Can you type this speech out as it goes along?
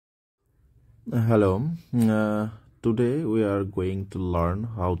Hello. Today we are going to learn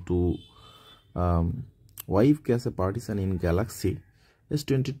how to wipe cache a partition in Galaxy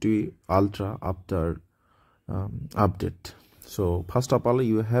S22 Ultra after update. So first of all,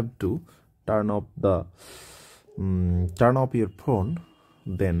 you have to turn off your phone.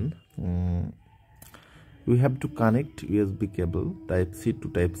 Then you have to connect USB cable Type C to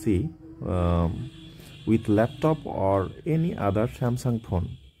Type C with laptop or any other Samsung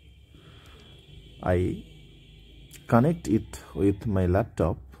phone. I connect it with my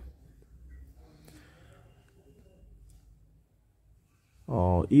laptop.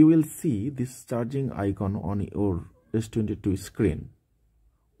 You will see this charging icon on your S22 screen.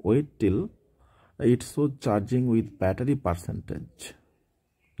 Wait till it shows charging with battery percentage.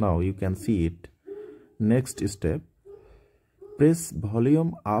 Now you can see it. Next step, press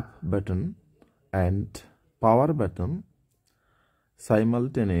volume up button and power button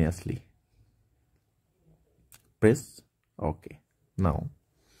simultaneously. Press OK. Now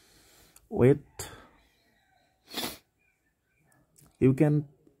wait. You can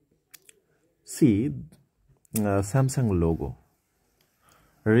see Samsung logo.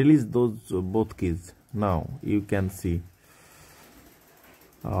 Release those both keys. Now you can see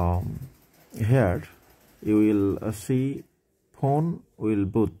here you will see phone will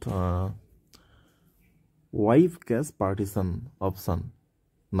boot wipe cache partition option.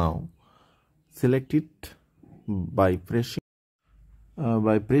 Now select it by pressing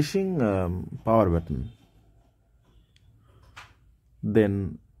power button,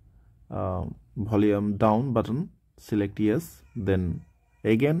 then volume down button, select yes, then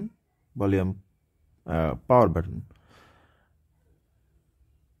again volume power button.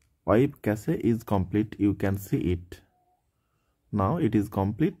 Wipe cache is complete. You can see it. Now it is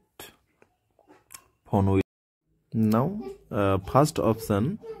complete. Phone will now first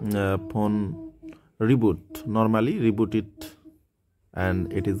option, phone reboot. Normally reboot it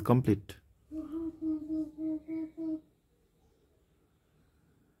and it is complete.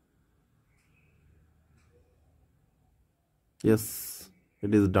 Yes,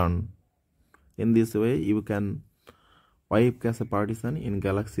 it is done. In this way you can wipe cache partition in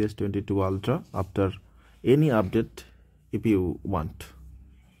Galaxy S22 Ultra after any update if you want.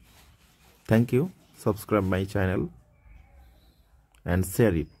 Thank you. Subscribe my channel and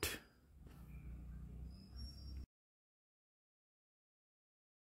share it.